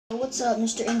what's up?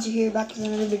 Mr. Enzo here, back with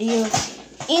another video.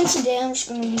 And today I'm just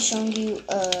going to be showing you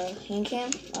hand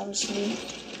cam, obviously,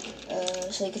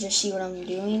 so you can just see what I'm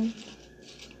doing.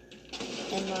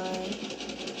 And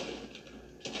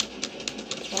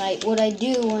what I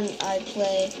do when I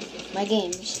play my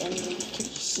games, and you can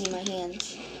see my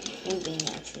hands moving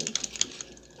actually.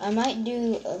 I might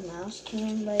do a mouse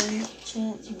cam by any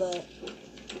chance, but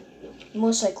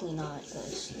most likely not,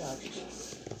 because that'll just...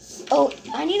 Oh,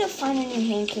 I need to find a new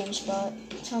hand cam spot.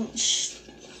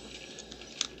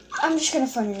 I'm just gonna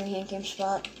find a new hand cam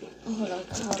spot. Hold on,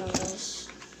 guys.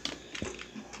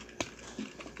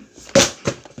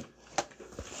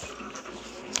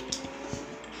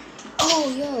 Oh,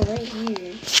 yo, right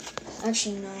here.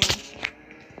 Actually, no.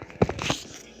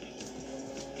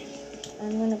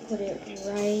 I'm gonna put it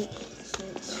right.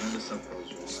 It's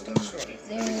right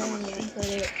there. I'm gonna put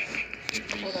it.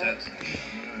 Hold on.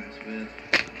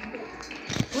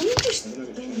 Let me just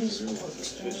bring this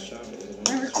box down.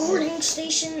 My recording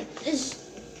station is...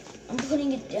 I'm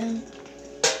putting it down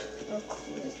real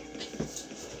quick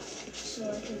so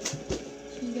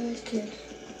you guys can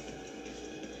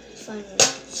find it.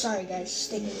 Sorry guys, it's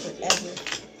taking forever.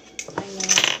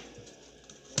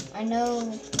 I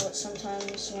know, but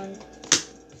sometimes when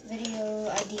video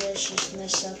ideas just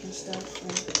mess up and stuff,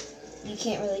 and you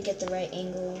can't really get the right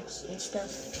angles and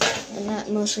stuff, and that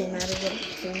mostly matters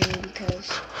for me because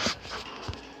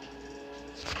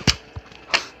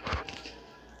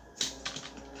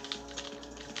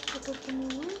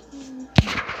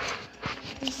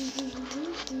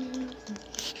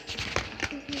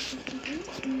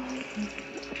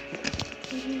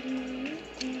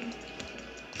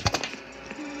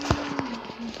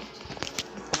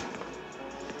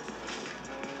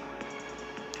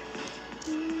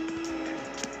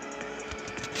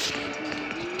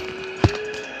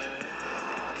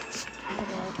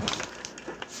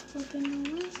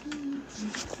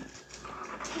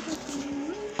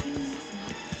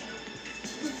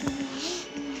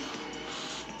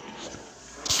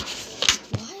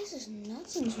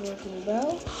nothing's working,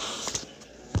 bro.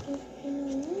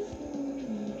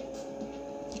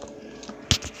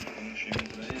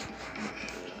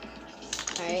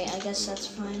 Alright, I guess that's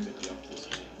fine.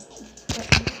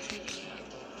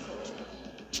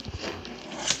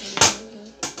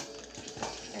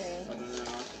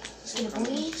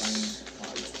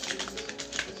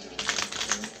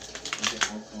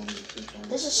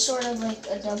 This is sort of like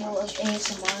a double of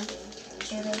ASMR,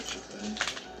 sort of.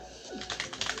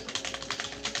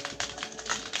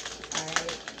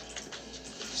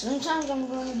 Sometimes I'm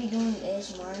going to be doing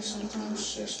ASMR,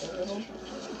 sometimes just a little,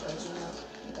 because you know,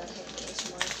 you gotta have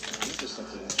ASMR.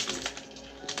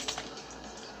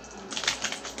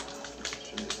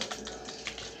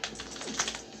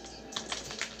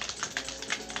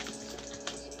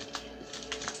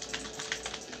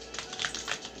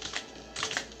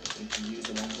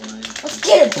 Let's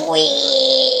get it,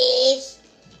 boys!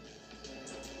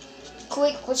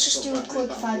 Quick, let's just do a quick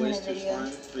 5-minute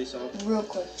video. Real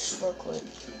quick, just real quick.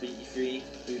 Completely free,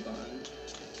 blue button.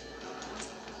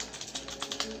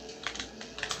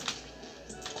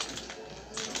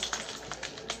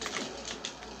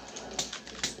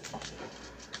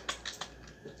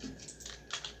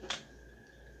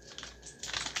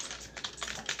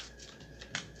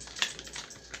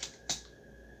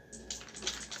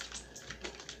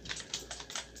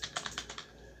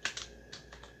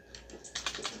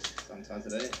 Sometime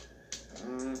today.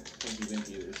 Thank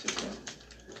you,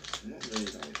 I'm not really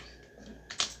like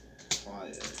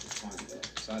tired, it's fine though.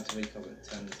 So I had to wake up at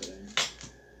 10 today.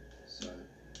 So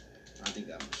I didn't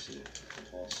get much sleep.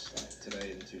 Past like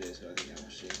today and 2 days ago I didn't get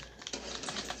much sleep.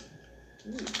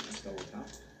 Ooh, nice double tap.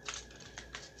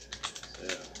 So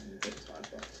yeah, I'm a bit tired,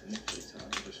 but I'm not really tired,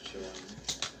 I'm just chilling.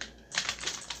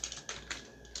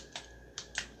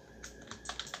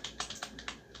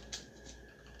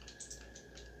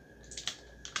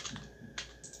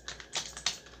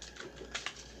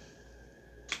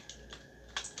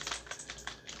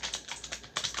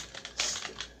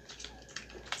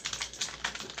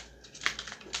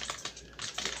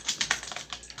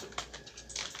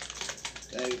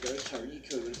 There we go,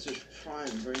 Tariko and such prime,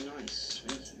 very nice,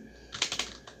 thank you.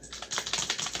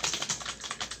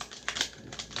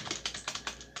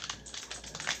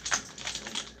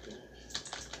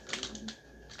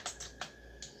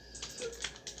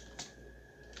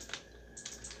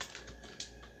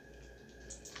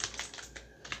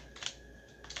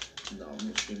 No, I'm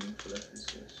not streaming for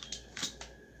references.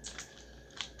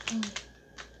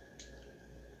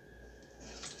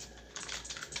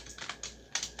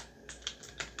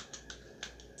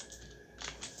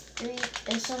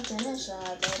 There's something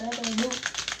inside that I don't know.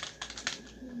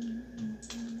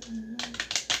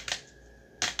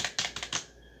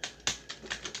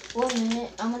 1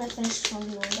 minute. I'm gonna finish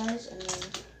 21 guys and then.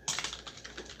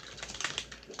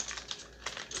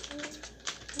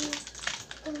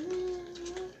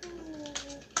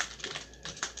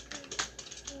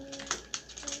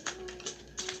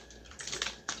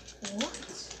 What?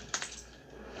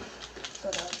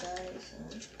 Good out, guys.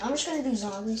 I'm just gonna do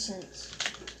zombies since.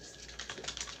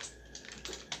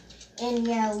 And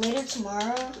yeah, later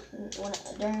tomorrow,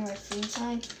 during my free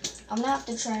time, I'm gonna have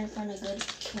to try and find a good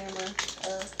camera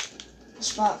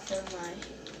spot for my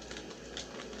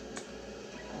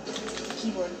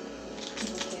keyboard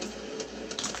cam.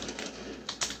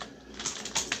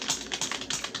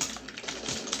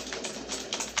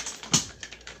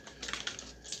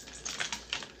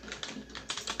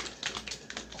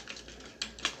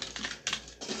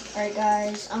 Alright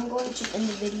guys, I'm going to end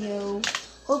the video.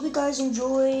 Hope you guys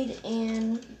enjoyed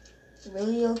and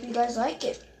really hope you guys like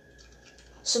it.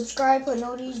 Subscribe, put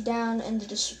noties down in the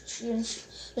description.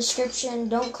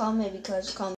 Don't comment because comment